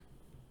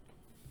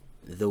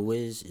The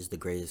Wiz is the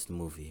greatest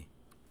movie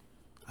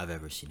I've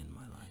ever seen in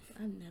my life.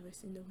 I've never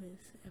seen The Wiz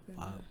ever.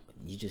 Wow,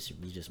 you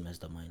just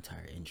messed up my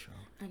entire intro.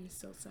 I'm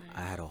so sorry.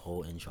 I had a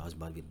whole intro. I was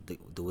about to be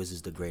the Wiz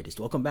is the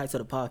greatest. Welcome back to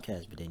the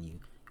podcast. But then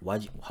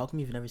how come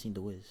you've never seen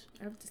The Wiz?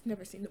 I've just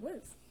never seen The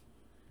Wiz.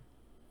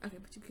 Okay,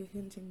 but you can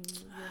continue.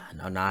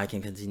 Yeah. Now I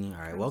can continue.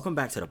 All right, welcome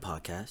back to the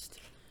podcast.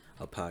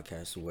 A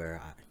podcast where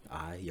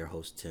I, your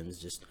host Tim's,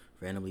 just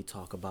randomly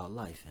talk about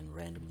life and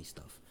randomly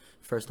stuff.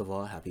 First of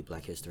all, happy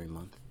Black History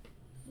Month.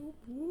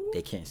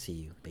 They can't see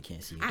you.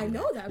 I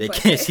know that. They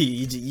can't see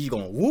you. You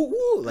going woo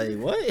woo like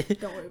what?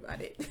 Don't worry about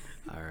it.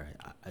 All right.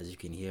 As you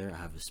can hear, I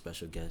have a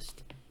special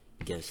guest.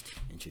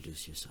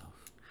 Introduce yourself.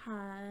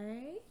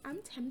 Hi, I'm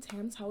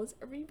TemTams. How is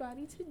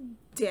everybody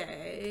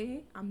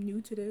today? I'm new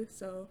to this,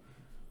 so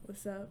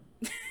what's up?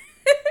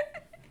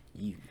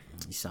 You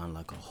sound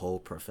like a whole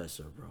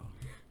professor, bro.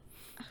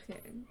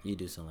 Okay. You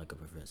do sound like a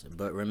professor.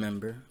 But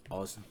remember,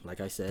 also, like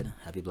I said,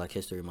 happy Black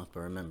History Month. But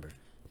remember,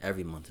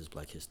 every month is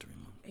Black History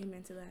Month.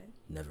 Amen to that.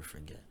 Never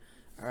forget.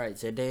 All right,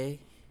 today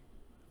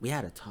we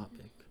had a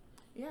topic.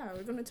 Yeah,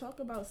 we're gonna talk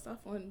about stuff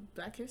on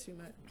Black History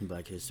Month.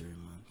 Black History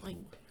Month. Like,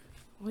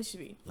 what should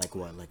we? Like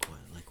what?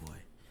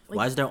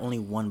 Why is there only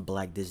one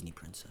Black Disney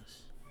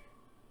princess?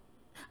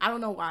 I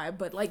don't know why,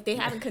 but like they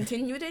haven't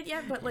continued it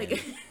yet. But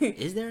like,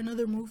 is there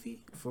another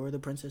movie for The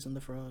Princess and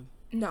the Frog?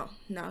 No,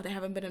 there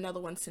haven't been another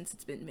one since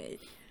it's been made.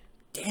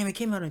 Damn, it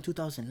came out in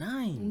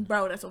 2009.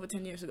 Bro, that's over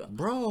 10 years ago.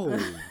 Bro,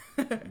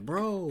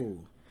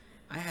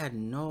 I had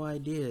no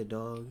idea,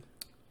 dog.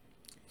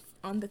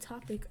 On the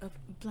topic of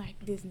Black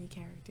Disney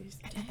characters,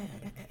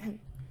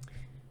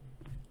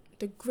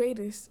 the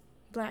greatest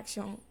Black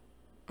show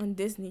on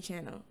Disney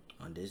Channel.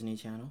 On Disney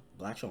Channel?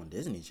 Black show on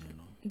Disney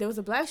Channel? There was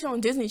a Black show on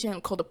Disney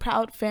Channel called The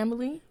Proud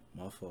Family.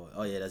 My fault.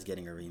 Oh, yeah, that's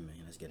getting a remake.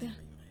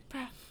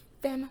 Proud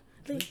Family.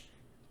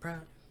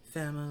 Proud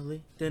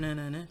Family.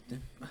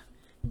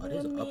 Oh,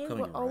 there's an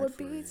upcoming ride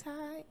for it.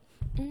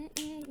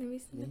 Every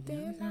single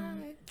day of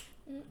life.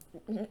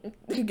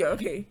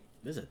 Okay.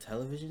 There's a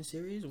television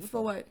series?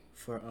 For what?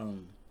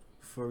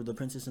 For The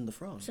Princess and the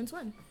Frog. Since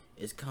when?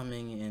 It's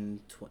coming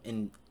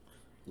in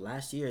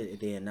last year.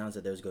 They announced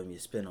that there was going to be a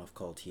spinoff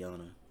called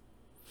Tiana.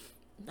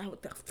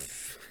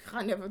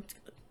 I never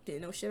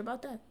didn't know shit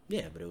about that.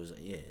 Yeah, but it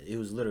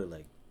was literally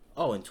like,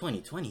 oh, in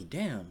 2020.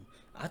 Damn,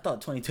 I thought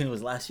 2020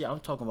 was last year.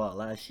 I'm talking about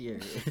last year.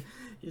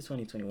 It's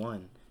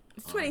 2021.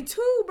 It's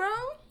 22, bro.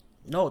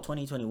 No,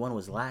 2021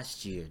 was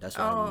last year. That's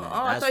what I meant.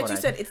 I thought you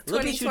said it's 2021.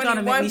 Look at you trying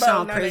to make me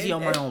sound crazy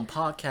on my own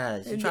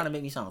podcast. You trying to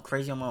make me sound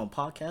crazy on my own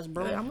podcast,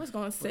 bro? I'm just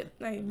gonna sit.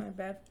 Like, my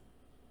bad.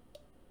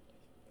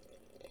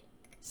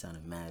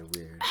 Sounded mad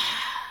weird.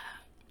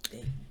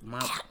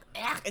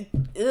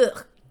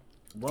 Ugh.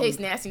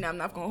 Tastes nasty now. I'm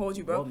not gonna hold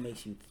you, bro. What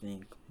makes you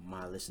think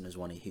my listeners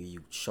want to hear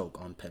you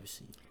choke on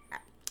Pepsi?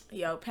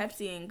 Yo,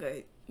 Pepsi ain't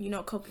good. You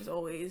know, Coke has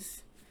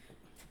always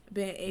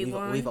been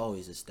A1. We've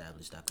always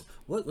established that.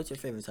 What's your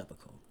favorite type of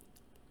Coke?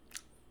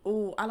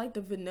 Oh, I like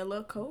the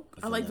vanilla Coke.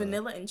 I like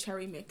vanilla and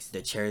cherry mix.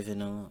 The cherry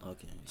vanilla?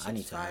 Okay. I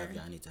need to fire. have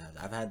that.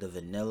 I've had the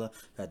vanilla,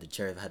 I've had the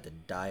cherry, I've had the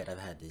diet, I've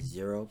had the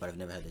zero, but I've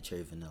never had the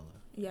cherry vanilla.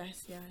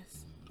 Yes.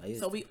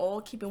 So we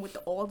all keeping with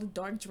all the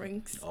dark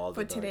drinks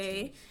for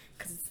today.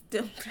 Because it's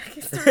still Black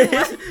History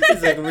Month.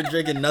 It's like we're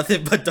drinking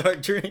nothing but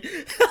dark drink.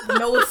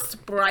 No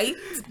Sprite.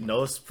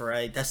 No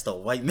Sprite. That's the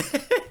white man.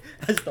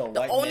 That's the white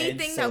man. The only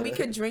thing that we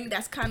could drink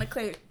that's kind of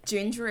clear,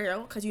 ginger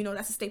ale. Because, you know,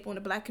 that's a staple in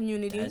the Black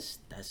community.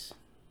 That's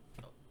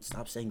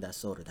stop saying that's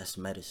soda. That's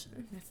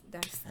medicine.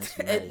 That's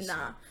medicine.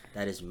 Nah.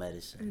 That is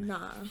medicine.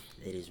 Nah.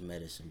 It is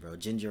medicine, bro.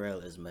 Ginger ale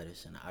is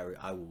medicine.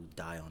 I will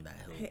die on that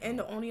hill. And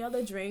the only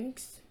other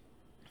drinks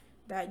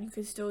that you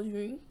can still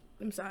drink,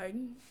 I'm sorry,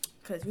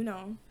 because, you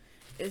know,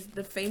 is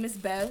the famous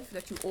Bev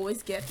that you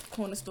always get at the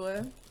corner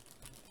store.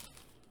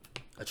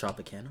 A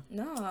Tropicana?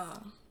 Nah.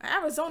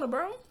 Arizona,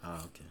 bro.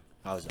 Oh, okay.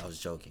 I was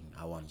joking.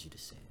 I wanted you to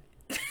say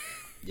it.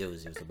 It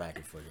was a back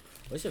and forth.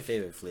 What's your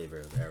favorite flavor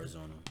of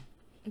Arizona?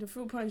 The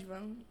fruit punch, bro.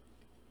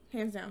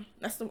 Hands down.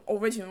 That's the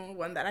original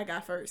one that I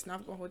got first.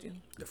 Not gonna hold you.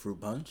 The fruit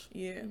punch?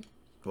 Yeah.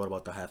 What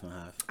about the half and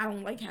half? I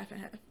don't like half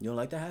and half. You don't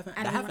like the half and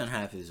half? The half and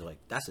half is like,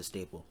 that's a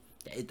staple.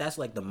 That's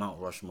like the Mount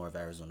Rushmore of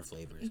Arizona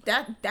flavors.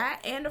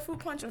 That and the fruit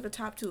punch are the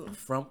top two.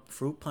 From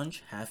fruit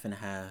punch, half and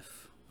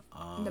half.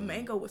 The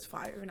mango was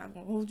fire, not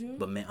gonna hold you.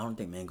 But I don't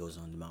think mango's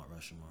on the Mount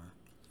Rushmore.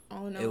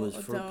 Oh no. It was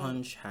fruit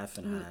punch, half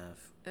and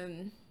half.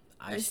 And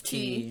iced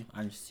tea.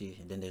 And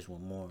then there's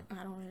one more.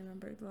 I don't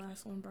remember the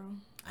last one, bro.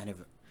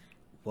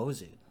 What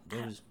was it?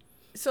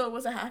 So it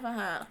was a half and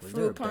half.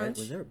 Fruit punch.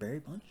 Was there a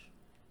berry punch?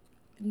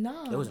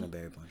 No. There wasn't a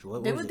berry punch.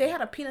 They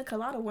had a pina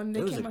colada one.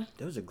 There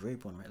was a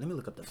grape one, right? Let me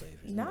look up the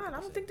flavors. Nah, I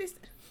don't think they.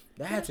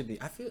 That had to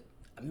be. I feel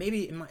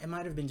maybe it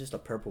might have been just a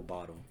purple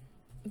bottle.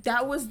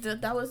 That was the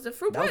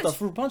fruit punch. That was the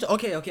fruit punch.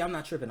 Okay. I'm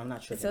not tripping. I'm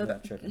not tripping.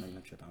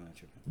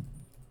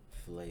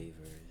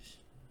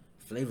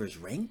 Flavors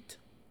ranked.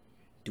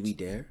 Do we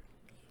dare?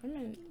 I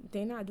mean,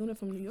 they're not doing it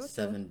from New York.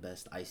 7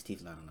 best iced tea.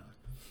 No.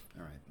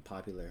 All right,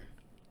 popular.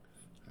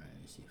 All right,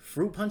 let's see.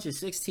 Fruit punch is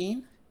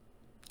 16.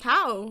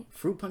 How?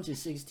 Fruit punch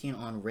is 16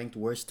 on ranked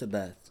worst to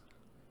best.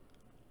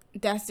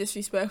 That's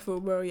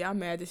disrespectful, bro. Y'all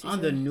mad disrespectful.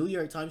 On the New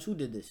York Times, who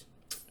did this?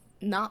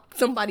 Not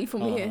somebody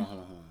from Hold here.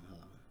 on.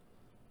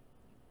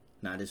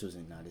 Nah, this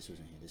wasn't here. This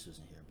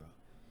wasn't here, bro.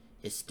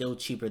 It's still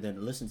cheaper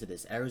than. Listen to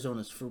this.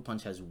 Arizona's fruit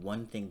punch has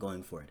one thing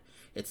going for it.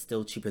 It's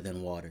still cheaper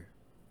than water.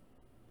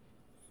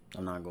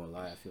 I'm not gonna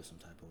lie. I feel some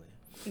type of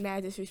way.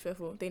 Mad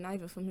disrespectful. They not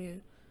even from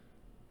here.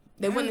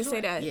 They wouldn't say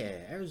that.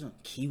 Yeah, Arizona.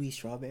 Kiwi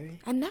strawberry?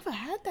 I never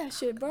had that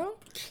shit, bro.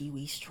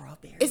 Kiwi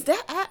strawberry. Is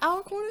that at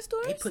our corner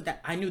stores? They put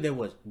that. I knew there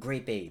was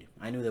Grape Aid.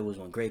 I knew there was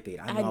one. Grape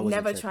Aid. I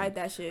never tried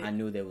that shit. I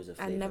knew there was a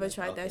flavor. I never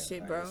tried that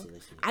shit, bro. Let's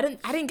see.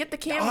 I didn't get the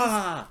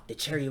canvas. The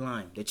cherry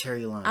lime.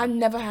 I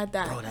never had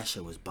that. Bro, that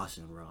shit was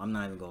busting, bro. I'm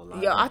not even gonna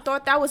lie. Yo, I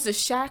thought that was the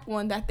Shaq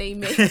one that they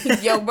made.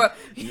 Yo, bro.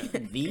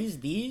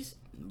 These,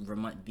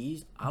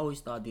 I always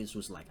thought this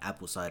was like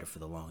apple cider for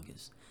the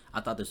longest. I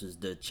thought this was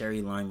the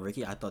cherry lime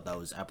Ricky. I thought that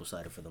was apple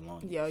cider for the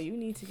longest. Yo, you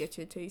need to get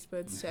your taste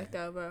buds checked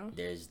out, bro.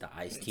 There's the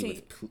iced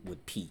tea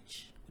with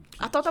peach.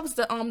 I thought that was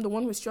the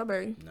one with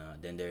strawberry. Nah,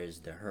 then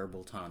there's the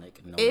herbal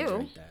tonic. No Ew. one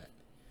drank that.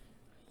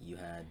 You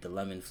had the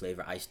lemon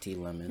flavor iced tea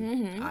lemon.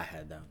 Mm-hmm. I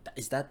had that.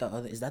 Is that the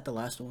other? Is that the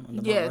last one on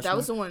the Yeah, Mount that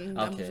was the Rushmore? one.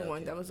 That was the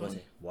one. That was the one.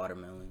 it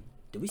watermelon?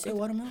 Did we say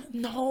watermelon?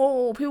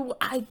 No, people.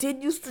 I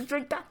did used to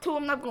drink that too.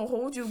 I'm not gonna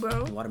hold you,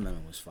 bro.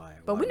 Watermelon was fire.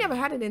 But we never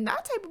had it in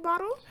that type of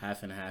bottle.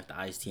 Half and half, the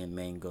iced tea and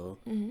mango.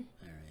 Mm-hmm. All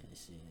right,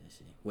 let's see.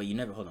 Wait, you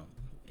never, hold on.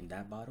 In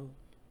that bottle?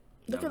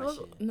 Look at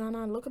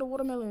look at the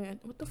watermelon.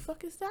 What the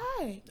fuck is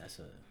that? That's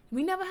a...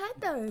 We never had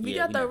that. We Yeah,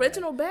 got we the never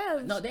original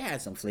bev. No, they had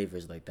some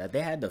flavors like that.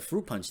 They had the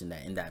fruit punch in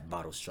that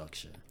bottle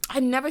structure. I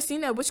never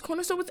seen that. Which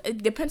corner store was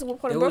it? Depends on what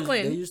part of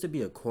Brooklyn. There used to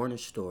be a corner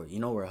store. You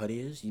know where Huddy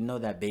is? You know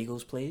that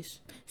Bagels place?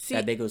 See,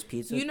 that Bagels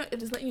Pizza? You know, it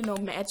just let you know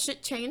mad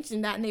shit changed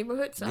in that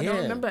neighborhood. So I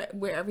don't remember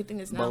where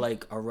everything is now. But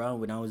like around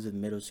when I was in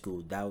middle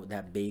school,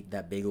 that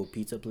bagel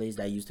pizza place,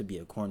 that used to be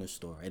a corner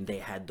store, and they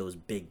had those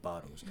big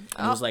bottles.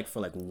 And it was like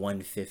for like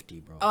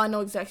 $150, bro. Oh, I know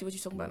exactly what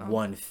you're talking about now.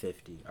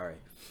 $150. All right,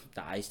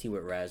 the iced tea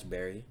with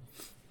raspberry.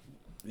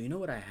 You know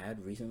what I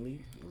had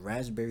recently?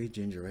 Raspberry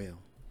ginger ale.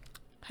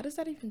 How does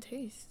that even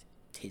taste?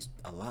 Tastes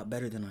a lot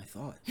better than I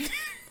thought.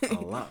 A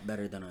lot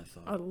better than I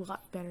thought. A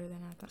lot better than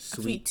I thought.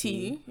 Sweet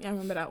tea. Yeah, I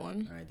remember that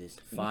one. All right, this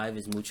 5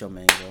 is mucho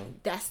mango.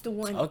 That's the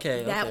one.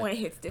 Okay, that one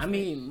hits different. I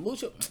mean,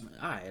 mucho.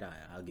 All right.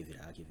 I'll give you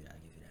that.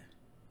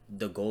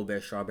 The Gold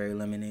Bear strawberry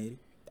lemonade.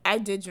 I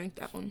did drink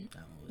that one.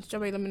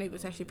 Strawberry lemonade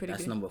was actually pretty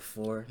That's good. number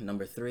 4.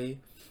 Number 3,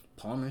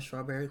 Palmer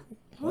strawberry.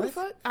 What the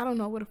fuck? I don't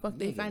know where the fuck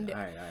they find it. All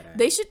right.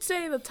 They should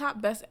say the top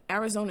best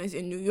Arizona is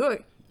in New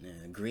York. Yeah,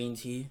 green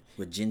tea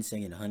with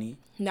ginseng and honey.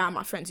 Nah,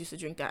 my friends used to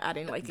drink that. I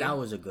didn't like it. That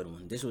was a good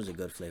one. This was a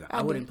good flavor.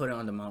 I wouldn't put it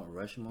on the Mount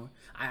Rushmore.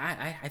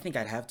 I think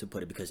I'd have to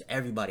put it because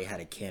everybody had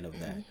a can of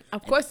that.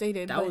 Of course they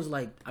did. That was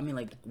like, I mean,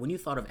 like when you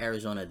thought of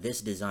Arizona, this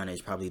designer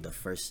is probably the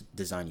first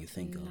design you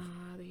think of.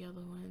 Nah, the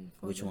other one.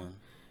 Which one?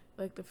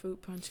 Like the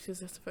fruit punch, because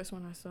that's the first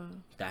one I saw.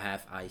 The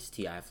half iced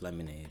tea, half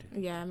lemonade.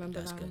 Yeah, I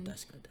remember that one.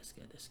 That's good.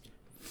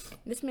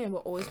 This man will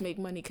always make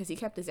money because he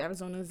kept his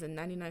Arizonas at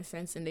 99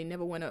 cents and they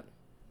never went up.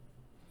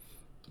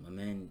 My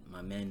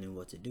man knew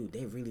what to do.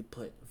 They really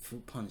put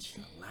fruit punch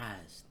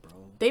last, bro.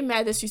 They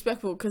mad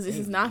disrespectful because this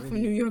is not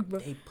from New York, bro.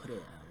 They put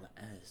it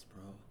last,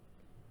 bro.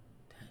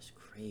 That's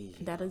crazy.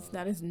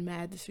 That is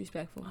mad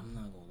disrespectful. I'm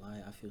not gonna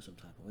lie. I feel some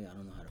type of way. I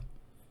don't know how to.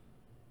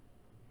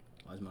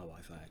 Why is my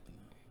Wi-Fi acting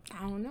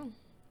up? I don't know.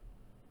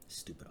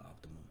 Stupid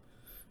Optimum.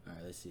 All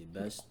right, let's see.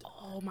 Best.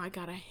 Oh my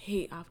god, I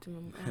hate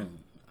Optimum.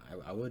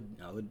 I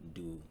would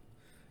do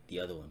the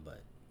other one,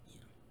 but you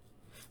know.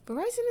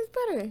 Verizon is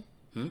better.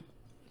 Hmm.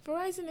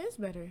 Verizon is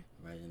better.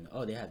 Verizon.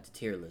 Oh, they have the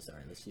tier list. All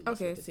right, let's see.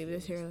 Okay, let's see the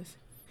tier list.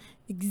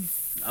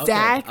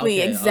 Exactly.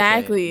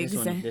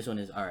 This one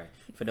is all right.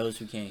 For those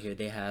who can't hear,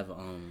 they have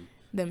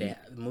they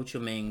have mucho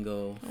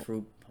mango,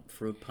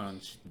 fruit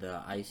punch,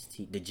 the iced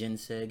tea, the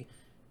ginseng,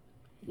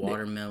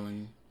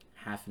 watermelon,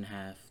 half and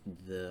half,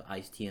 the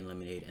iced tea and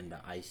lemonade, and the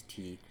iced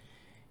tea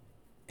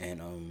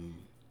and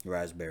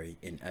raspberry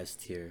in S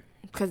tier.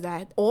 Cause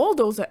all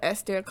those are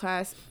S tier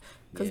class.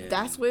 Cause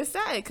that's where it's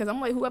at. Cause I'm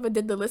like, whoever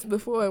did the list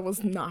before, it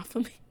was not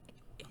for me.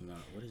 No,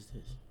 what is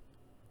this?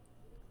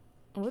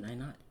 What? Can I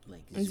not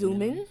like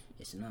zoom in?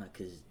 It's not,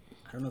 cause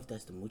I don't know if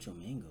that's the mucho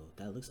mango.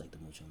 That looks like the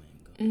mucho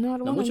mango. No, I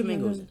don't want mucho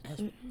mango is an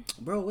S.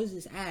 Bro, what is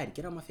this ad?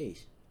 Get out my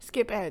face.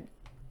 Skip ad.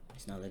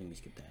 It's not letting me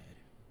skip the ad.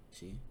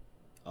 See?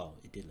 Oh,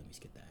 it did let me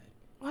skip the ad.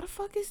 Why the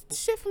fuck is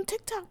shit from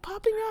TikTok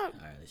popping up?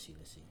 All right, let's see.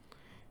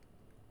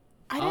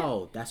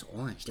 Oh, that's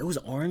orange. There was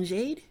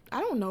orangeade? I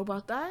don't know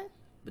about that.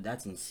 But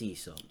that's in C,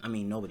 so I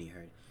mean nobody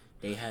heard.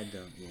 They had the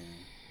All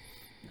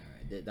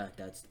right,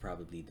 that's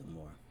probably the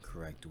more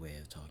correct way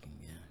of talking.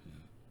 Yeah.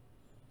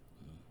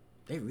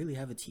 They really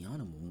have a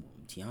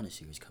Tiana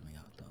series coming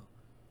out though.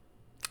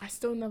 I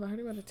still never heard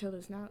about it till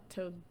there's not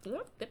till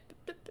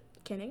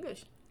can't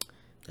English.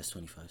 That's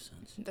 25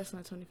 cents. That's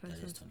not 25 cents.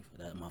 That is 25.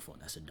 That's my fault.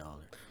 That's $1.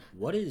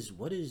 What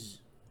is?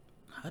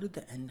 How did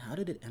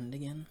it end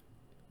again?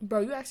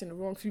 Bro, you asking the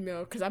wrong female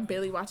because I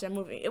barely watched that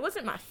movie. It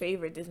wasn't my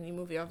favorite Disney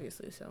movie,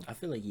 obviously. So I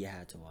feel like you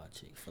had to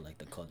watch it for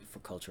like for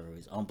cultural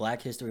reasons. On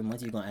Black History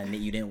Month, you gonna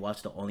admit you didn't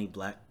watch the only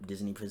Black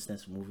Disney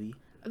princess movie?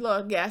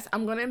 look, yes,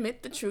 I'm gonna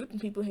admit the truth, and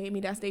people hate me.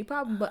 That's their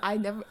problem. But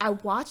I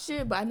watched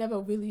it, but I never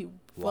really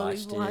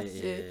fully watched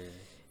it.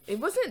 It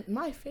wasn't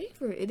my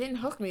favorite. It didn't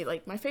hook me.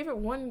 Like my favorite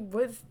one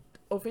was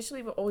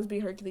officially will always be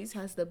Hercules.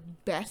 Has the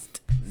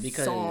best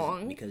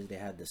song because they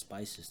had the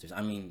Spice Sisters.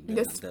 I mean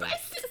the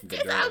Spice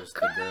Sisters.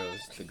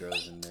 The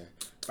girls in there.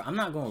 But I'm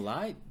not gonna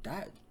lie,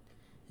 that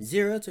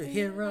zero to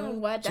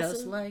hero,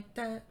 just like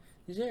that.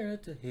 Zero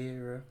to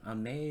hero, I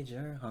made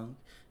your hunk.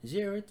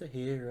 Zero to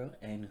hero,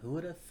 and who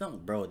would have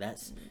thunk, bro?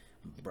 That's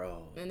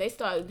bro. And they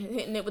started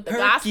hitting it with the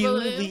Hercules. gospel,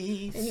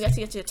 and you got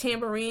to get your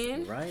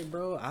tambourine. Right,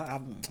 bro.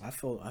 I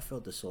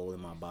felt the soul in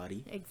my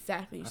body.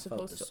 Exactly. You're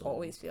supposed to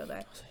always feel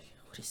that.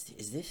 What is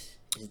this?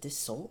 Is this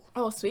soul?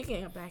 Oh,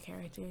 speaking of Black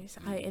characters,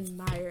 I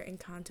admire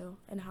Encanto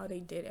and how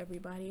they did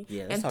everybody.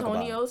 Yeah,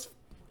 Antonio's.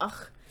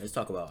 Let's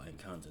talk about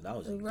Encanto. That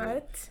was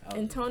right.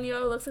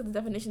 Antonio looks like the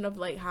definition of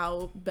like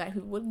how Black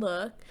people would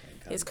look.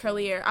 Encanto. His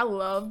curly hair. I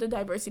love the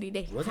diversity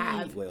they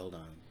have. Wait, hold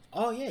on.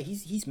 Oh yeah,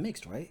 he's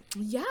mixed, right?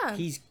 Yeah.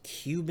 He's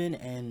Cuban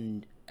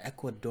and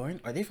Ecuadorian.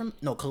 Are they from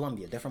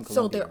Colombia? They're from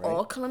Colombia. So they're right?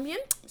 all Colombian.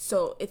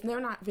 So if they're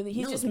not really,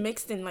 he's just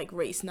mixed in like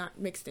race, not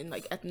mixed in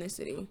like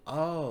ethnicity.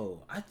 Oh,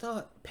 I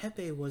thought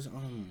Pepe was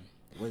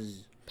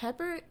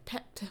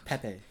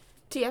Pepe.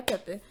 Tia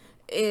Pepe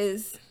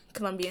is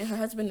Colombian. Her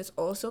husband is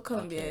also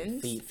Colombian.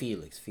 Okay.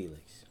 Felix.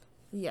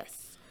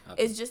 Yes.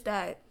 Okay. It's just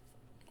that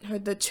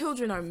the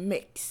children are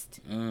mixed.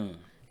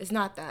 It's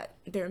not that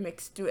they're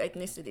mixed through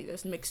ethnicity. They're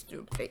mixed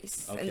through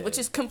race, and which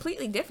is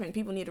completely different.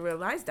 People need to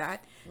realize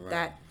that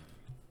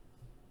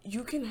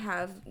you can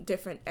have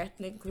different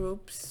ethnic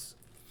groups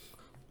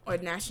or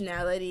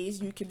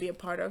nationalities you can be a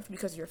part of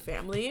because of your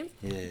family,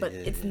 but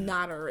it's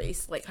not a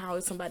race. Like how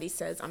somebody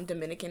says I'm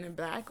Dominican and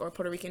Black or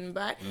Puerto Rican and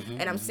Black,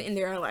 and I'm sitting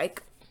there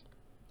like,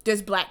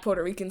 there's Black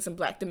Puerto Ricans and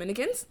Black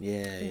Dominicans.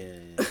 Yeah.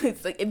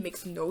 It's like, it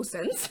makes no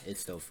sense.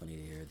 It's still funny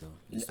to hear, though.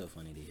 It's still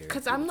funny to hear.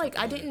 Because I'm like,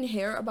 I didn't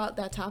hear about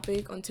that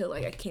topic until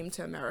like I came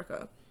to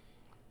America.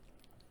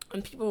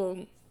 And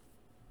people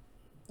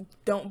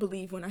don't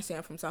believe when I say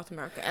I'm from South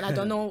America. And I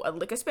don't know a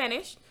lick of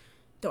Spanish.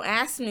 Don't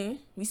ask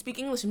me. We speak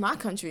English in my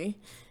country.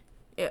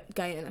 Yeah,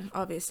 Guyana,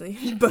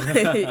 obviously. But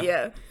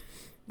yeah.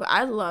 But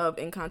I love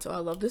Encanto. I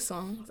love the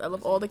songs. I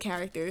love all the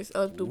characters. I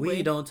love the way.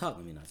 We don't talk.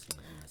 Let me not sing it.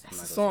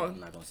 That's a song. I'm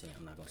not gonna sing it.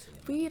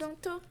 We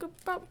don't talk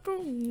about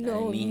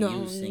Bruno.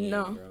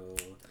 No.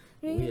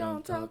 We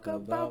don't talk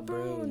about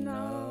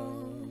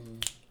Bruno.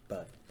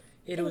 But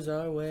it was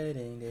our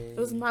wedding day. It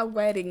was my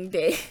wedding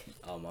day.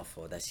 Oh, my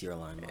fault. That's your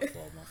line. My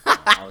fault.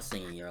 I was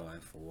singing your line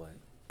for what?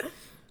 Let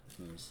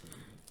me see.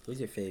 Who's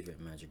your favorite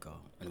Madrigal?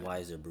 And why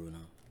is it Bruno?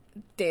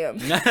 Damn.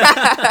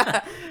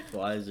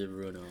 Why is it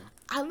Bruno?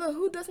 I don't know,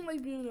 who doesn't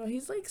like Bruno?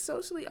 He's like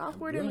socially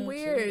awkward Bruno, and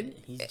weird.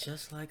 He's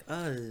just like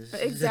us.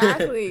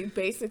 Exactly.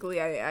 Basically,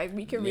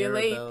 we can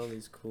relate. Mirabelle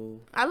is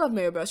cool. I love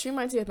Mirabelle. She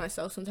reminds me of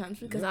myself sometimes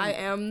because I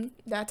am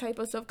that type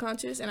of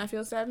self-conscious and I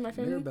feel sad in my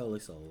family. Mirabelle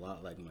looks a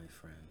lot like my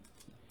friend.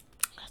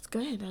 That's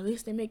good. At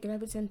least they make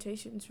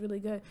representation. It's really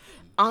good.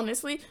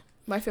 Honestly,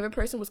 my favorite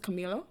person was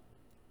Camilo.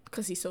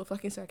 Because he's so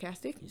fucking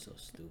sarcastic. He's so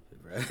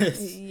stupid, bro.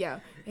 Yeah.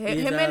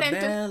 Him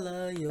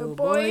and your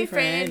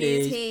boyfriend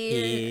is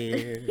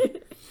here.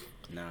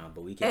 Nah,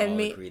 but we can all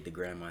agree the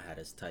grandma had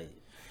us tight.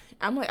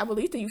 I'm like,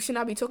 Abuelita, you should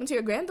not be talking to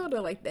your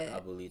granddaughter like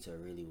that.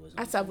 Abuelita really wasn't.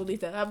 That's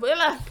Abuelita.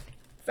 Abuela.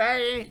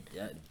 Sorry.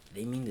 Yeah,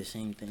 they mean the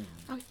same thing.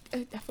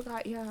 I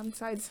forgot. Yeah, I'm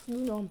sorry. You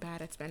know I'm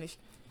bad at Spanish.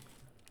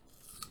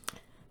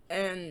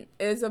 And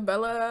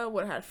Isabella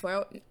we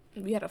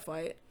had a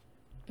fight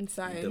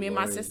inside. Me and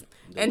my sister.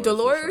 And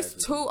Dolores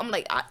too. I'm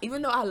like,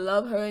 even though I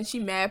love her and she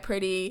mad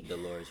pretty.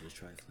 Dolores was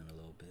trifling a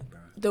little bit, bro.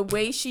 The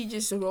way she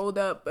just rolled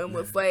up and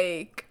was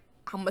like,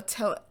 I'm gonna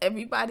tell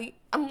everybody.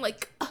 I'm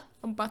like,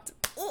 I'm about to.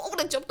 Oh, I would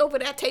have jumped over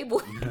that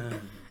table.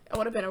 It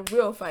would have been a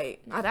real fight.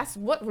 Now that's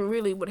what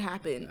really would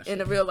happen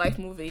in a real life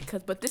movie.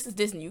 But this is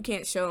Disney. You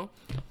can't show.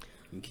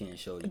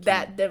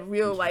 The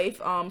real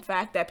life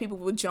fact that people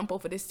would jump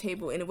over this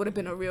table and it would have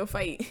been a real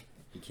fight.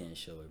 You can't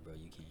show it, bro.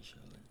 You can't show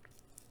it.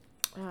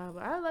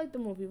 But I liked the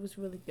movie. It was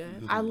really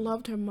good. I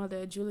loved her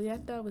mother.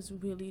 Julieta was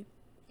really.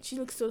 She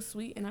looks so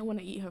sweet, and I want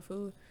to eat her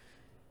food.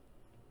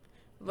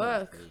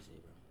 Look. Crazy,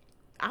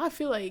 I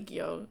feel like,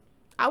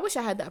 I wish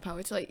I had that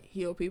power to, like,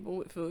 heal people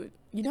with food.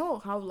 You know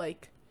how,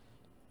 like,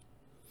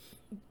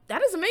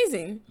 that is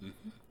amazing.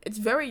 Mm-hmm. It's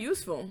very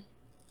useful.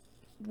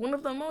 One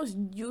of the most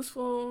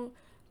useful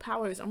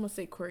powers, I'm going to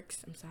say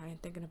quirks. I'm sorry, I'm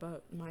thinking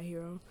about My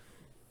Hero.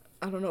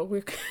 I don't know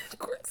where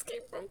quirks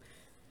came from.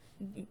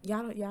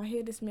 Y'all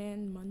hear this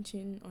man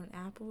munching on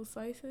apple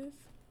slices?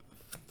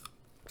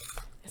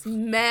 It's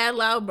mad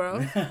loud,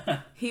 bro.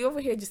 He over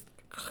here just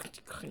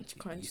crunch.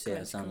 You say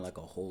that sounded like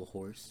a whole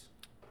horse?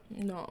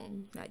 No,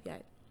 not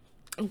yet.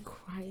 I'm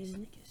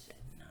crying.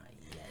 Not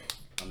yet.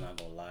 I'm not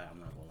gonna lie.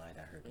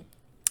 That hurt me.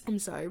 I'm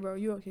sorry, bro.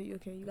 You okay? You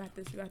got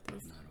this. I'm not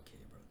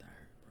okay, bro. That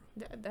hurt, bro.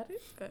 That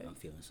is good. I'm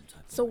feeling some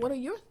type of So, way. what are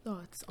your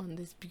thoughts on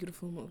this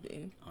beautiful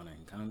movie? On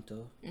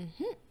Encanto?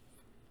 Mm-hmm.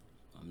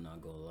 I'm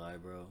not gonna lie,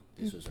 bro.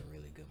 This was a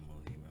really good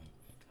movie,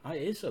 bro.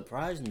 It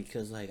surprised me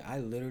because, like,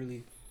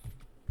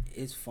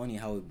 it's funny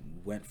how it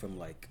went from,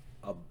 like,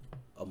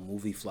 a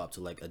movie flop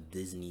to, like, a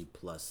Disney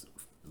Plus,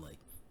 like,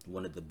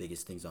 one of the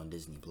biggest things on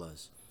Disney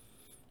Plus.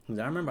 I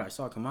remember I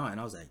saw it come out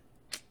and I was like,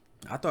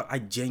 I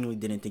genuinely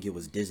didn't think it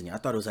was Disney. I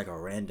thought it was like a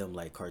random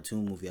like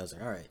cartoon movie. I was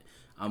like, all right,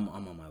 I'm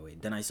on my way.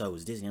 Then I saw it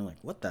was Disney. I'm like,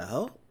 what the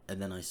hell?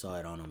 And then I saw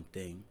it on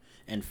thing.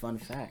 And fun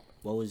fact,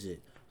 what was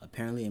it?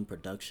 Apparently in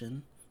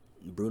production,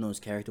 Bruno's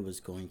character was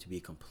going to be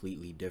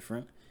completely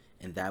different,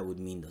 and that would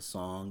mean the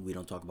song "We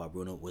Don't Talk About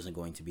Bruno" wasn't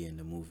going to be in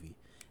the movie.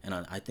 And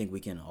I think we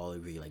can all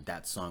agree like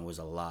that song was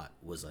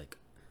like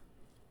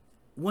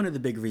one of the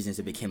big reasons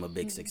it became a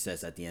big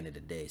success at the end of the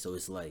day. So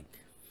it's like,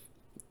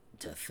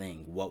 to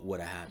think what would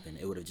have happened,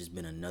 it would have just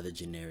been another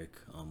generic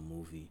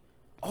movie.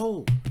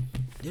 Oh,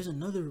 there's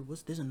another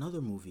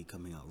movie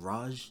coming out,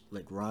 Raj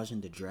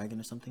and the Dragon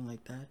or something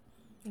like that.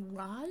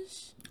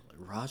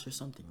 Raj or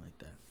something like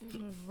that.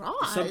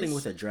 Raj? Something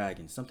with a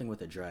dragon.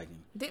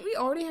 Didn't we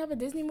already have a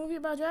Disney movie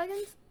about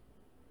dragons?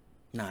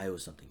 Nah, it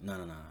was something.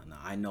 No.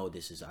 I know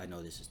this is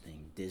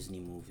thing. Disney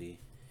movie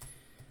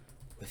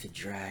with a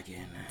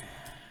dragon.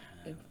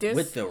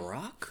 With The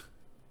Rock?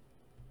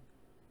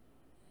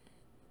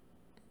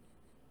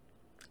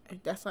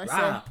 That's what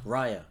I said.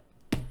 Raya.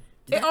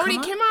 It already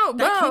came out,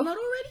 bro. That came out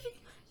already?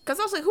 Because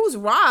I was like, who's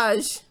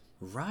Raj?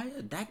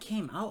 Raya? That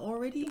came out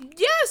already?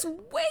 Yes,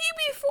 way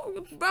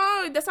before.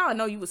 Bro, that's how I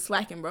know you was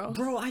slacking, bro.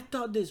 Bro, I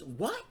thought this...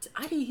 What?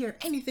 I didn't hear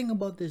anything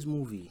about this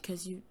movie.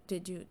 Because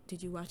did you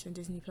watch it on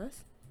Disney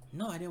Plus?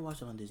 No, I didn't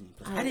watch it on Disney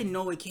Plus. I didn't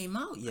know it came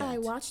out yet. I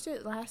watched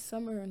it last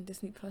summer on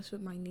Disney Plus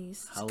with my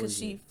niece. Because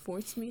she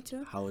forced me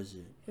to. How is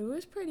it? It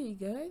was pretty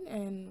good.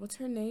 And what's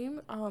her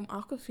name?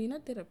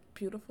 Awkwafina did a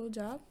beautiful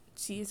job.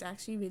 She is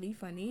actually really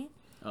funny.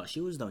 Oh, she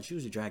was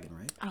a dragon,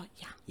 right? Oh,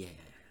 yeah. Yeah.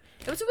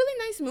 It was a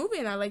really nice movie,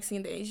 and I like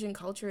seeing the Asian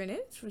culture in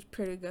it. It was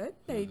pretty good.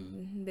 They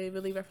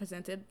really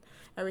represented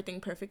everything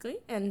perfectly,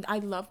 and I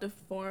love the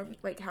form,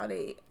 like how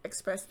they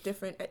express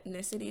different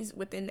ethnicities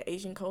within the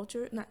Asian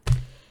culture.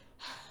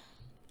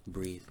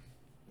 Breathe.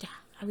 Yeah,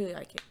 I really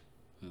like it.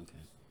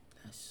 Okay,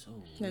 that's so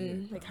And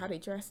weird, like bro. how they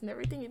dress and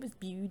everything, it was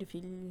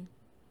beautiful.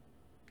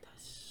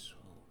 That's so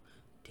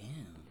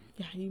damn.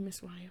 Yeah, you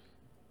miss Raya.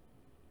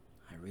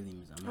 I really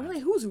miss. I'm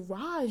like, who's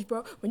Raj,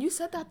 bro? When you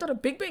said that, I thought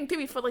of Big Bang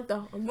Theory for like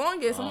the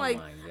longest. I'm like,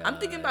 I'm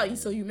thinking about you.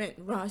 So you meant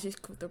Raj's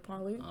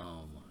Kutharpali.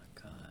 Oh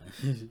my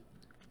god.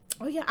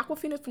 Oh yeah,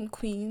 Aquafina's from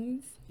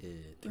Queens. Yeah.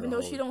 Even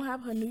though she don't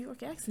have her New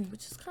York accent,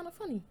 which is kind of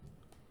funny.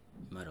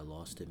 Might have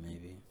lost it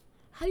maybe.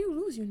 How you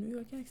lose your New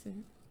York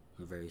accent?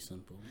 Very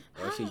simple.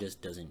 Or she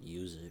just doesn't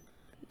use it.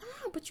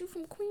 Nah, but you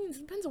from Queens.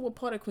 Depends on what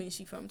part of Queens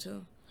she from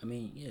too. I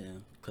mean,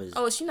 yeah,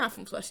 cause She not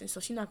from Flushing, so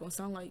she not gonna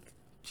sound like.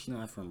 she's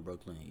not from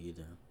Brooklyn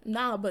either.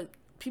 Nah, but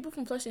people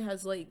from Flushing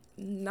has like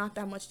not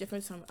that much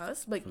difference from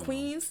us. Like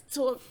Queens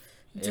talk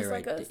just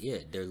like us. Yeah,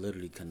 they're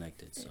literally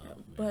connected. So, yeah.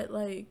 But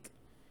like,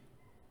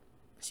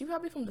 she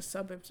probably from the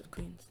suburbs of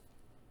Queens.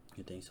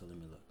 You think so? Let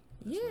me look.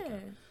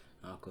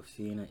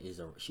 Aquafina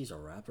she's a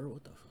rapper.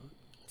 What the fuck?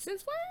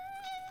 Since when?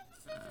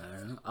 I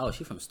don't know. Oh,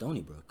 she's from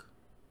Stony Brook.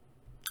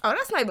 Oh,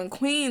 that's not even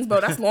Queens,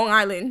 bro. That's Long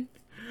Island.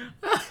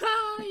 No,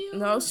 I'm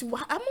like,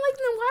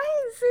 then why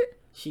is it?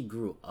 She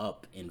grew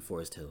up in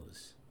Forest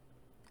Hills.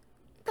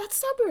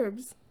 That's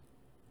suburbs.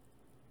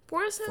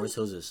 Forest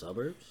Hills is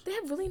suburbs? They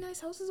have really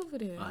nice houses over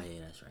there. Oh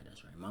yeah, that's right.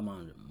 My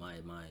mom,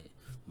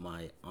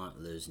 my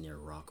aunt lives near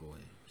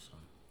Rockaway, so.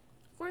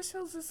 Forest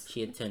Hills is.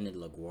 She attended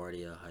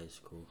LaGuardia High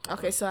School.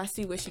 Okay, so I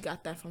see where she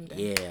got that from. Then.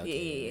 Yeah,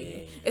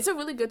 okay, yeah. It's a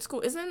really good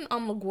school. Isn't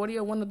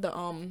LaGuardia one of the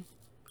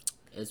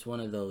It's one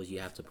of those you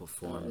have to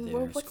perform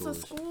there. What's the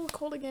school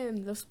called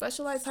again? The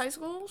Specialized High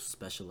School.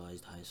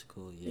 Specialized High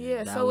School.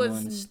 Yeah. That So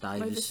one, it's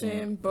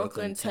Stuyvesant,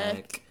 Brooklyn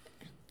Tech.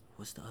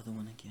 What's the other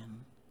one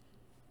again?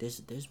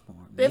 There's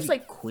more. There's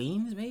like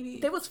Queens, maybe.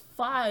 There was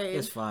 5.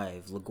 There's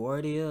 5.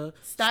 LaGuardia.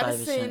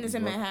 Stuyvesant is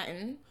in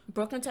Manhattan.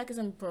 Brooklyn Tech is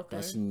in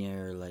Brooklyn. That's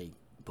near like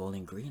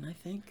Bowling Green, I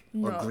think.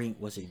 No. Or Green.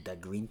 Was it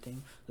that green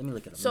thing? Let me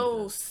look it up.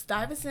 So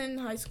Stuyvesant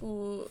High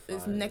School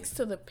is next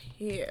to the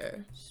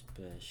pier.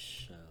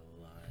 Specialized.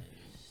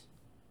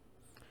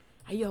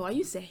 Yo, I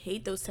used to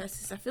hate those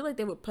tests. I feel like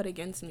they were put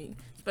against me,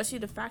 especially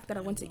the fact that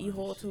I went to E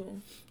Hall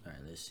too. All right,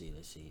 let's see.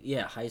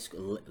 Yeah, high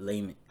school,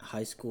 Lehman,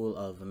 High School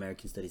of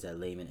American Studies at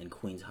Lehman, and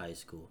Queens High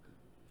School,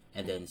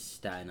 and then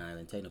Staten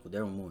Island Technical.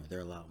 There were more. There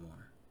are a lot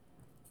more.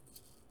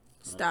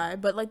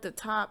 But like the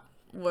top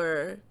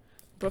were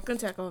Brooklyn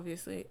Tech,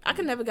 obviously. I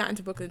could never got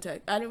into Brooklyn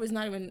Tech. It was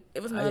not even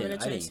a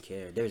chance. I didn't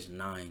care. There's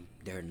 9.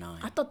 There are 9.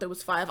 I thought there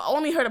was 5. I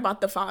only heard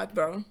about the 5,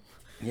 bro.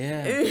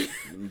 Yeah.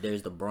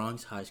 There's the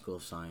Bronx High School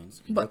of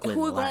Science. But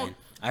Brooklyn Latin.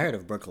 I heard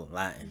of Brooklyn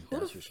Latin.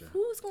 That's for sure.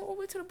 Who's going all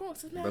the way to the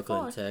Bronx? It's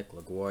Brooklyn Tech,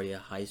 LaGuardia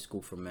High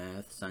School for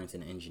Math, Science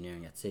and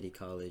Engineering at City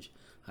College,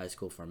 High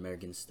School for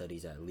American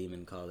Studies at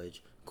Lehman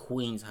College,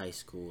 Queens High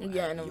School at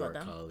York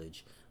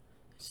College,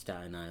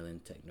 Staten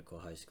Island Technical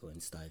High School in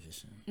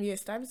Stuyvesant. Yeah,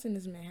 Stuyvesant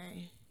is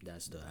Manhattan.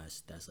 That's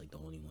like the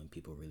only one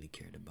people really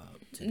cared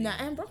about. Nah,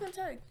 and Brooklyn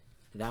Tech.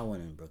 That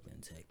one in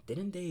Brooklyn Tech.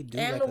 Didn't they do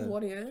and like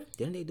LaGuardia.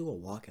 Didn't they do a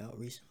walkout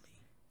recently?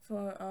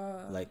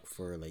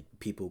 For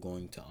people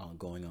going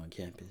on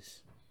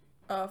campus.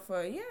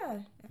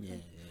 Yeah. Yeah.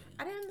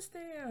 I didn't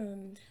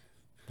understand.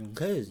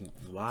 Because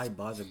why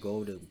bother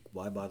going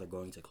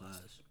to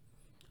class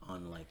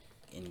on like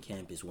in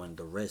campus when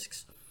the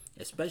risks,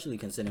 especially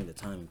considering the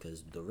time,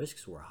 because the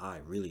risks were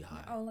high, really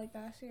high. Oh, like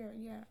last year,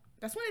 yeah.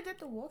 That's when they did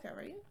the walkout,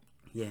 right?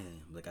 Yeah,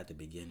 like at the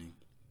beginning.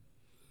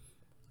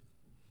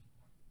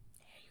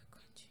 Yeah, you're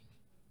crunchy.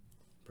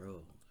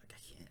 Bro, like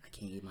I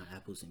can't eat my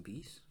apples in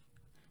peace.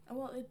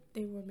 Well,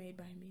 they were made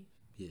by me.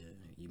 Yeah,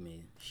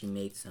 she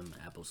made some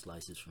apple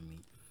slices for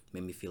me.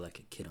 Made me feel like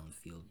a kid on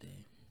field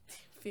day.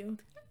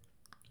 Field.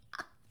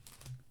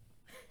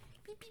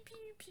 Beep, beep,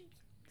 beep, beep.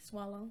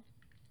 Swallow.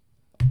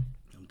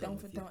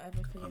 Don't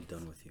ever forget. I'm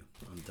done with you.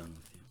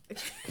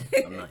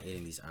 I'm not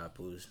eating these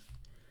apples.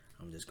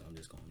 I'm just gonna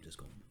exist.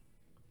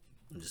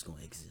 I'm just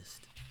gonna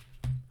exist.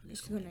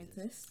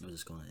 I'm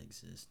just gonna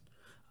exist.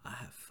 I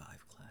have 5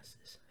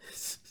 classes.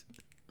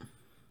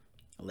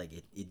 Like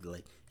it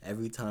like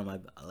every time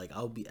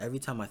every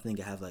time I think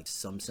I have like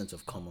some sense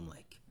of calm, I'm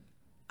like,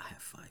 I have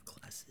 5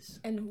 classes.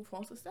 And who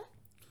false is that?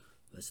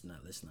 Let's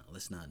not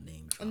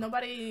name drop. And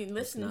nobody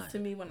listens to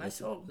me when I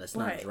talk. Let's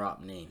not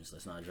drop names.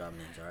 All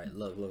right.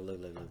 Look.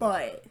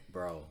 But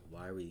bro,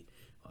 why are we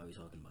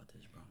talking about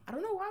this, bro? I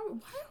don't know why are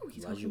we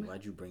talking about.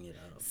 Why'd you bring it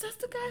up? That's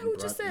the guy who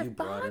just said you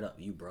brought it up.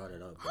 You brought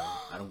it up, bro.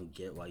 I don't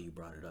get why you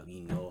brought it up.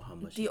 You know how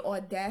much the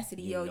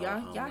audacity,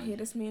 y'all hear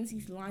this man?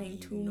 He's lying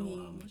to me,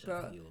 how much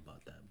bro. I feel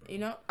about that, bro. You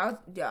know,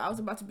 I was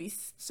about to be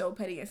so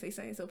petty and say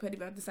something so petty,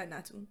 but I decided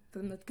not to.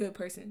 Cause I'm a good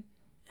person.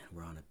 And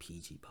we're on a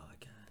PG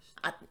podcast.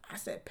 I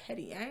said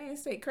petty. I didn't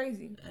say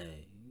crazy.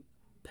 Hey,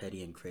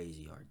 petty and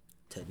crazy are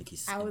technically.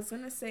 I was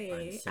gonna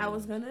say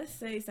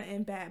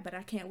something bad, but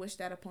I can't wish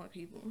that upon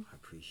people. I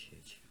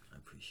appreciate you.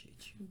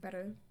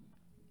 Better.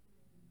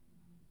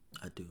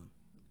 I do.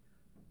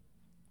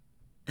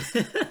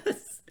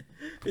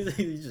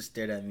 You just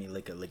stared at me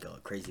like a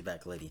crazy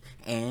back lady.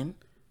 And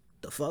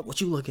the fuck,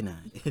 what you looking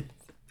at?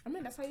 I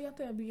mean, that's how you have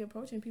to be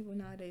approaching people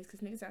nowadays,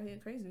 cause niggas out here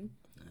crazy.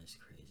 That's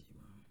crazy,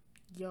 bro.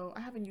 Yo, I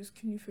haven't used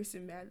Can You First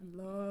in mad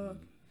love.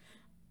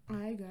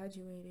 I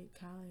graduated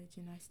college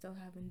and I still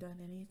haven't done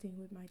anything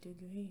with my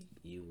degree.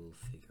 You will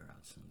figure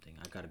out something.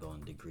 I gotta go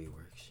on Degree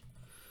Works.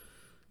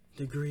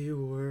 Degree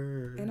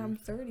Works. And I'm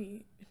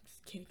 30. I'm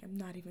just kidding. I'm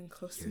not even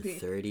close to being.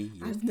 30?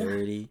 You're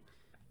 30?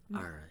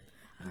 All right.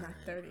 I'm not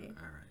 30. All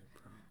right,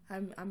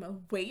 bro. I'm a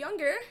way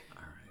younger.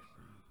 All right,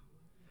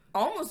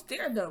 bro. Almost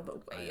there though,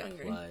 but way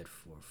younger. I applied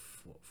for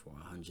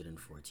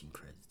 114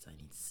 credits. I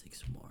need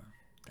 6 more.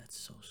 That's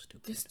so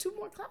stupid. There's 2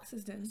 more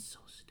classes then. That's so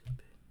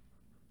stupid.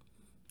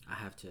 I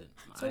have to.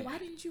 So why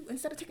didn't you,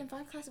 instead of taking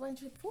 5 classes, why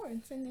didn't you take 4?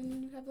 And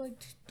then you have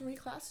like 3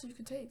 classes you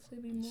could take. So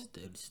it'd be more. I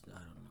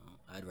don't know.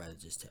 I'd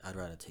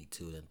rather take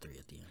 2 than 3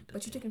 at the end.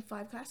 But you're taking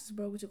 5 classes,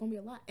 bro, which is gonna be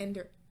a lot. And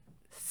they're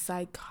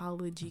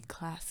psychology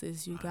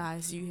classes, you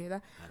guys. You hear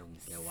that? I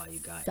don't get why you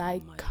got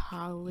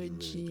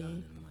psychology. You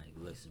really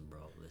got listen, bro.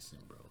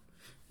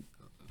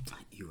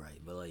 You're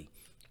right, but like,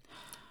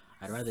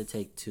 I'd rather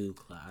take 2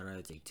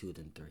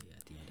 than 3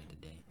 at the end of the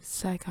day.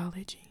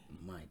 Psychology.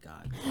 My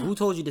God, who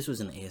told you this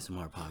was an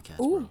ASMR podcast?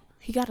 Ooh, bro?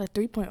 he got a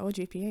 3.0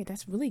 GPA.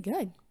 That's really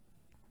good.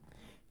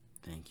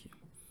 Thank you.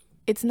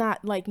 It's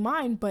not like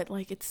mine, but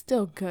like it's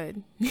still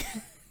good.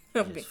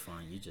 It's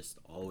fine. You just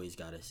always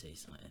gotta say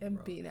something. And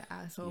bro. being an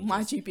asshole.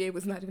 My GPA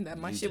was not even that.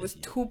 My shit was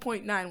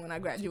 2.9 when I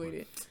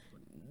graduated.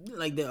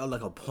 Like they're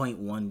like a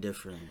 0.1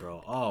 different,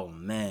 bro. Oh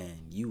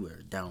man, you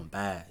were down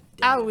bad.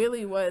 I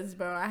really was,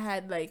 bro. I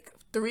had like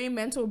 3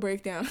 mental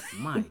breakdowns.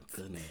 My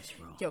goodness,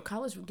 bro. Yo,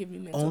 college would give me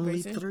mental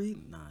only breakdowns. 3?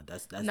 Nah,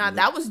 that's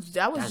that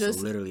was just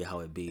literally how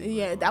it be.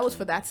 Yeah, that was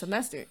for that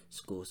semester.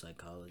 School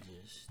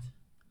psychologist.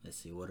 Let's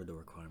see, what are the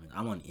requirements?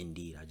 I'm on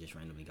Indeed. I just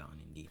randomly got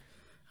on Indeed.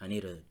 I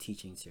need a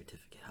teaching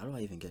certificate. How do I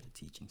even get a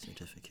teaching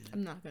certificate?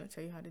 I'm not gonna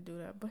tell you how to do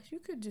that, but you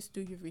could just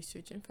do your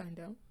research and find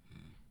out.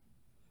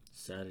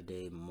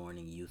 Saturday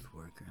morning youth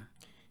worker.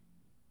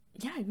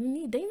 Yeah, they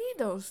need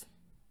those.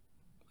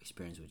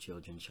 Experience with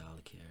children,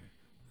 child care.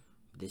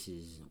 This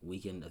is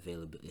weekend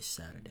available. It's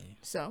Saturday.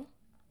 So,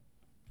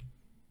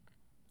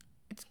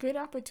 it's a great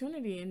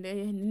opportunity, and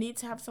they need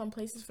to have some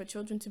places for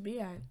children to be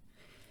at.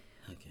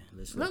 Okay,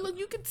 let's look.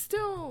 You could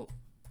still.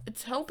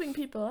 It's helping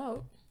people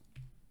out.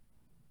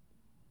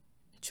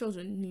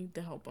 Children need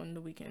the help on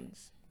the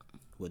weekends.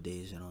 What day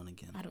is it on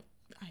again?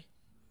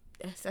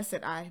 Yes, I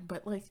said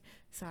but like,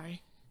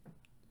 sorry.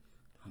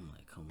 I'm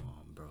like, come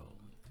on, bro.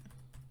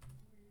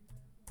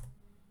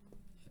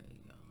 There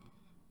you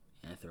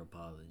go.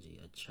 Anthropology,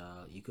 a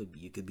child. You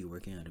could be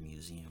working at a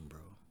museum,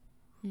 bro.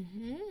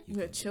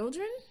 With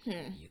children?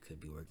 You could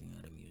be working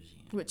at a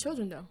museum. With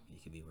children, though. You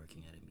could be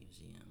working at a museum.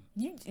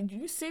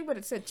 You see what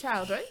it said,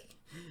 child, right?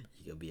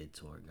 You could be a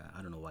tour guide.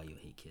 I don't know why you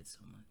hate kids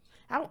so much.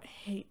 I don't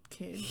hate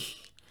kids.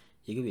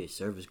 You could be a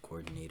service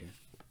coordinator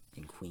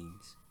in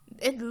Queens.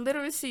 It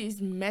literally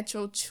says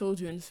Metro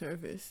Children's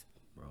Service.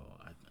 Bro,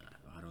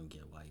 I don't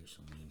get why you're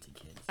so mean to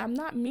kids. I'm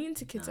not mean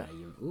to kids.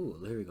 Ooh,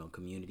 here we go.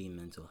 Community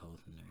mental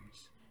health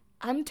nurse.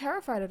 I'm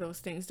terrified of those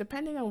things,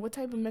 depending on what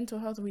type of mental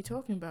health are we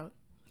talking about.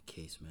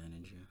 Case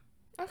manager.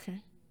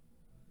 Okay.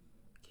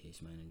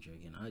 Case manager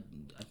again.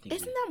 I think.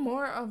 Isn't that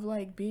more of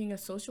like being a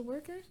social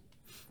worker?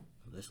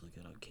 Let's look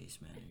it up. Case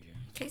manager.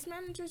 Case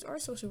managers are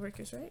social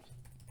workers, right?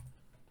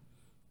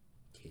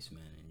 Case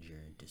manager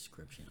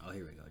description. Oh,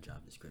 here we go.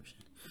 Job description.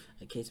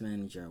 A case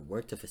manager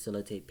work to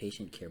facilitate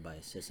patient care by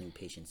assessing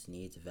patients'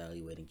 needs,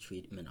 evaluating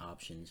treatment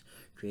options,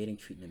 creating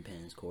treatment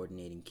plans,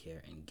 coordinating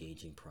care, and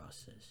gauging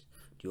process.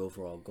 The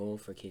overall goal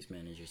for case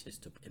managers is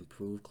to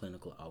improve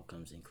clinical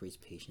outcomes, increase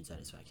patient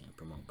satisfaction, and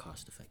promote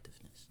cost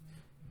effectiveness.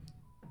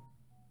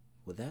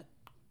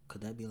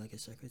 Could that be like a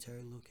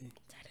secretary looking?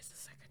 That is a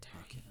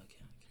secretary.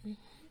 Okay.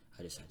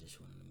 I just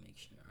wanted to make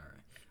sure. All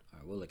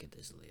right, we'll look at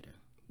this later.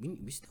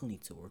 We still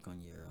need to work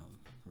on your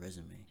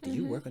resume. Did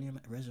you work on your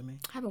resume?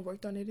 I haven't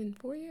worked on it in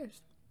 4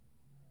 years.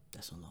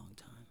 That's a long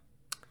time.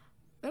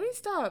 Let me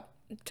stop.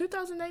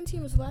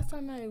 2019 was the last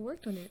time I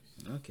worked on it.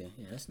 Okay,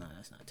 yeah, that's not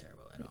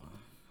terrible at all.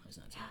 That's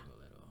not terrible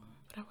at all.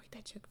 But I worked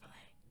at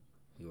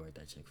Chick-fil-A. You worked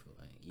at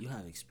Chick-fil-A. You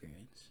have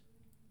experience.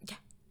 Yeah.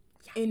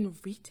 In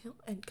retail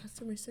and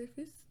customer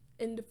service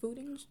in the food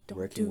industry.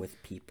 Working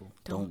with people.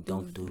 Don't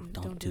do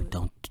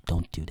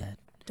that.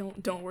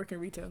 Don't work in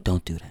retail.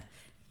 Don't do that.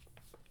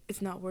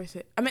 It's not worth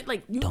it. I mean,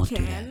 like, you don't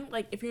can,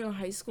 like, if you're in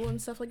high school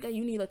and stuff like that,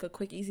 you need, like, a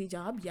quick, easy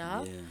job,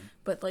 yeah.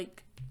 But,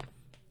 like...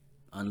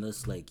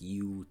 Unless, like,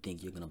 you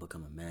think you're going to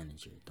become a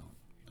manager, don't.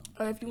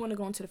 Or if you want to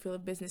go into the field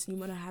of business and you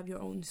want to have your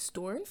own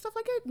store and stuff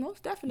like that,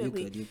 most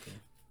definitely. You could.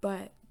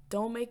 But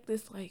don't make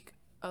this, like,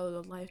 a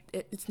life...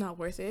 It's not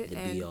worth it. The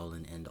be-all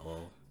and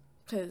end-all.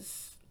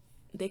 Because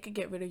they could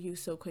get rid of you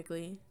so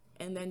quickly.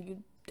 And then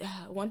you...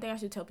 one thing I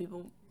should tell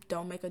people,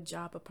 don't make a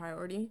job a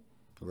priority.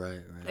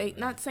 Right. Like,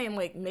 not saying,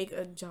 like, make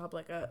a job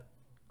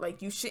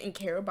like you shouldn't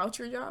care about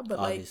your job, but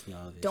obviously.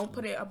 Don't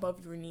put it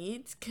above your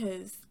needs,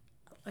 because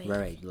like,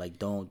 right, like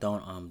don't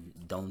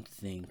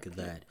think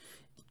that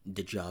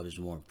the job is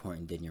more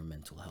important than your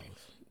mental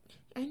health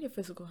and your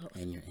physical health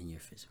and your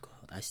physical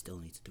health. I still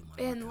need to do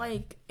my and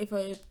workout.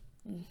 Like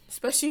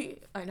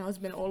especially I know it's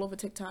been all over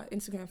TikTok,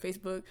 Instagram,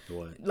 Facebook.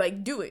 What?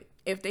 Like, do it.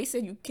 If they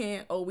said you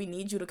can't, we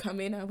need you to come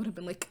in, I would have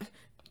been like,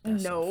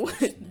 that's no.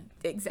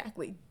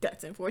 Exactly,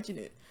 that's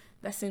unfortunate.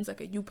 That seems like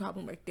a you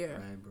problem right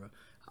there. Right, bro.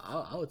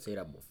 I would say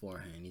that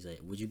beforehand. He's like,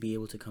 would you be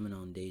able to come in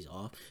on days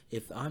off?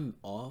 If I'm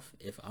off,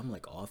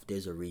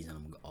 there's a reason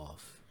I'm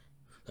off.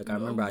 Like, I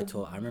remember I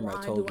told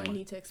I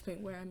need to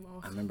explain where I'm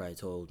off? I remember I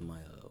told my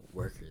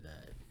worker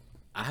that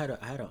I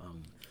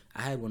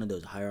had one of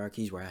those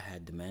hierarchies where I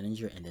had the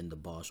manager and then the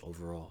boss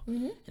overall.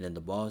 Mm-hmm. And then the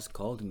boss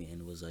called me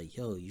and was like,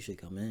 yo, you should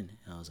come in.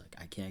 And I was like,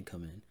 I can't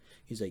come in.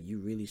 He's like, you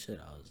really should.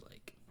 I was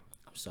like,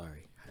 I'm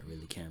sorry. I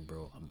really can't,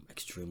 bro. I'm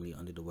extremely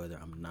under the weather.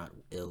 I'm not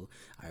ill.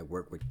 I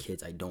work with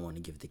kids. I don't want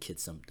to give the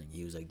kids something.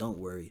 He was like, don't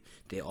worry.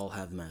 They all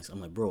have masks. I'm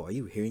like, bro, are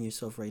you hearing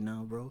yourself right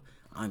now, bro?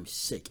 I'm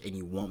sick and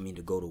you want me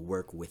to go to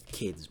work with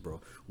kids,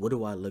 bro. What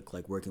do I look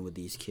like working with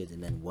these kids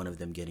and then one of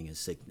them getting a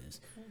sickness?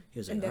 He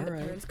was like, and then all the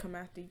right. parents come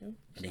after you.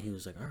 And then he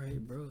was like, all right,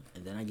 bro.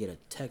 And then I get a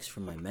text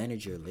from my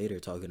manager later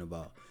talking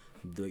about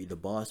the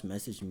boss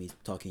messaged me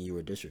talking you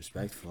were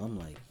disrespectful. I'm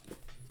like...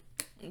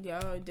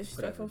 Yo,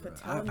 disrespectful for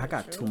telling I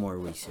got 2 more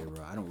weeks here,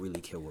 bro. I don't really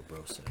care what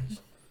bro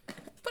says.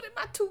 But in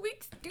my 2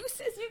 weeks,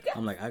 deuces, you got.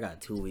 I'm like, I got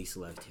 2 weeks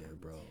left here,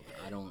 bro.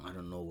 I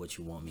don't know what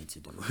you want me to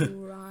do.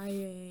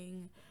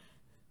 Crying,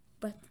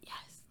 but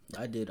yes.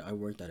 I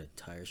worked at a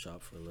tire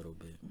shop for a little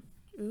bit.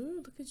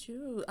 Ooh, look at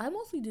you. I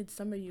mostly did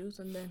summer youth,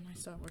 and then I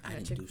started working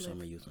at Chick-fil-A. I didn't do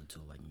summer youth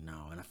until like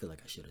now, and I feel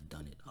like I should have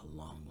done it a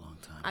long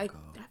time ago.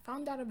 I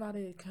found out about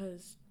it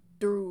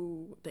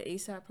through the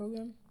ASAP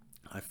program.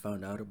 I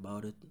found out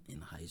about it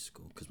in high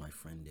school because my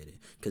friend did it.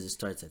 Because it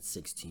starts at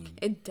 16.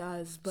 It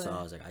does, but... So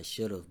I was like, I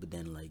should have. But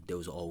then, like, there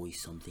was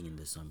always something in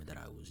the summer that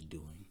I was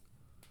doing.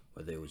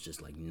 Whether it was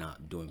just, like,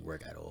 not doing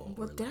work at all.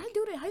 Well, did I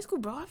do it in high school,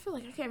 bro? I feel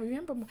like I can't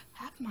remember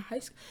half my high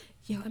school.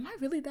 Yo, am I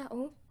really that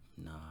old?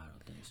 No, I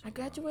don't think so. I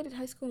graduated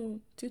high school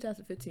in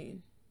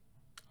 2015.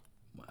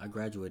 I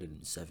graduated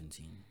in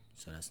 17,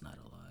 so that's not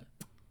a lot.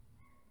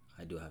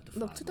 I do have to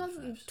Look,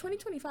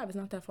 2025 is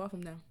not that far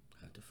from now.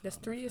 That's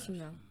 3 years from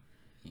now.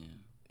 Yeah.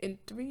 In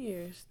 3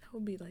 years, that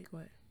would be like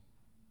what?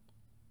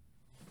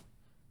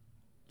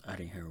 I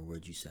didn't hear a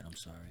word you said. I'm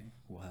sorry.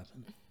 What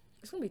happened?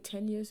 It's gonna be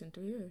 10 years in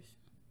 3 years.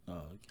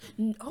 Oh,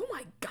 okay. Oh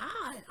my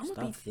God!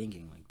 Stop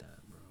thinking like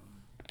that, bro.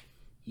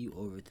 You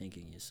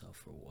overthinking yourself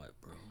for what,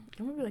 bro?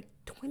 I'm gonna be like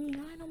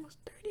 29, almost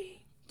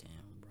 30. Damn,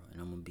 bro.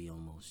 And I'm gonna be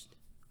almost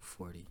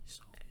 40,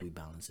 so we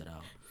balance it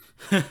out.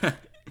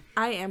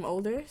 I am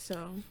older,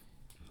 so...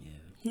 Yeah.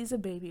 He's a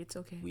baby. It's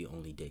okay. We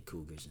only date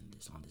cougars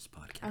on this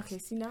podcast. Okay,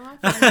 see now.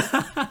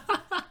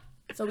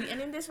 So we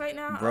ending this right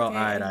now, bro. Okay.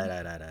 All right.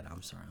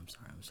 I'm sorry.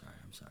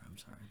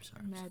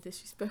 Mad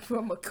disrespectful.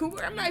 I'm a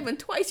cougar. I'm not even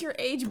twice your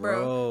age,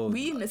 bro.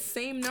 We in the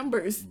same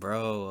numbers,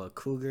 bro. A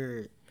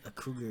cougar. a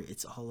cougar,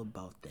 it's all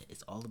about that.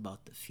 It's all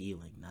about the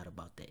feeling, not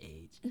about the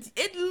age.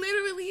 It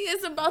literally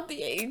is about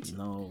the age.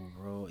 No,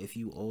 bro. If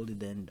you older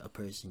than a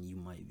person, you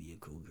might be a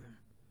cougar.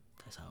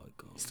 That's how it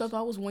goes. So if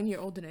I was 1 year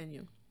older than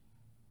you.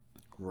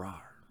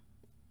 Rawr.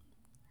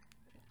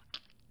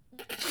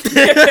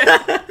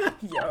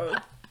 Yo.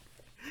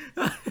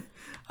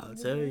 I'll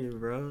tell you,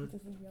 bro.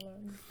 This is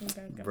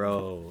yellow.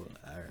 Bro.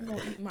 I'm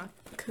gonna eat my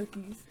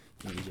cookies.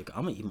 I'm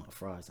gonna eat my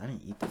fries. I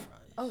didn't eat the fries.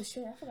 Oh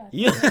shit, I forgot.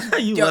 Yeah,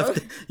 Yo.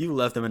 you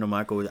left them in the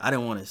microwave. I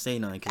didn't want to say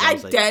nothing because I I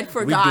was like, dead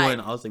forgot.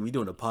 we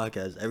doing a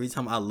podcast. Every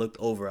time I looked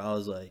over, I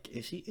was like,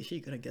 is she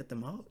gonna get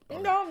them out?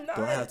 Or No, I'm not.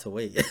 do I have to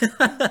wait?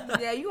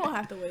 Yeah, you gonna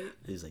have to wait.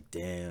 He's like,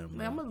 damn.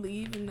 Man, I'm gonna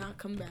leave and not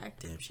come back.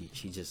 Damn,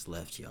 she just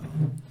left, y'all.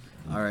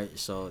 All right,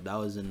 so that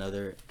was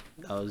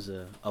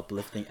a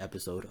uplifting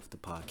episode of the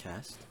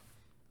podcast.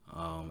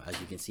 As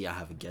you can see, I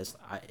have a guest.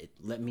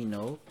 Let me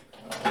know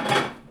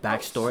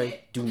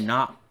backstory. Do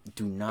not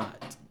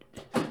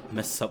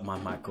mess up my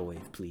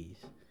microwave, please.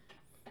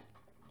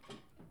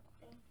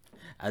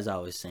 As I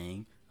was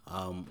saying,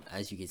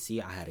 as you can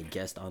see, I had a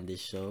guest on this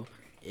show.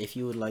 If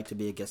you would like to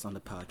be a guest on the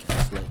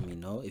podcast, let me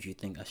know. If you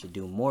think I should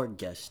do more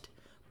guest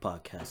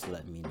podcasts,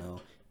 let me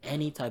know.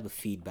 Any type of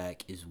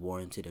feedback is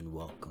warranted and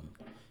welcome.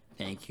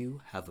 Thank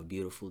you. Have a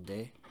beautiful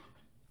day.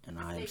 And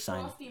I am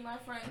signing. Stay frosty, my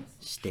friends.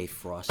 Stay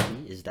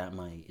frosty. Is that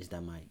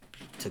my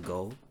to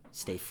go?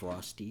 Stay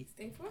frosty.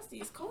 Stay frosty.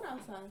 It's cold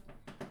outside.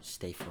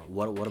 Stay frosty.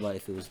 What about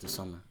if it was the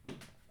summer?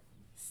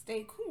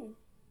 Stay cool.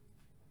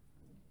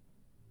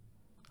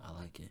 I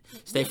like it.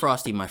 Stay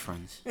frosty, my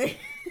friends.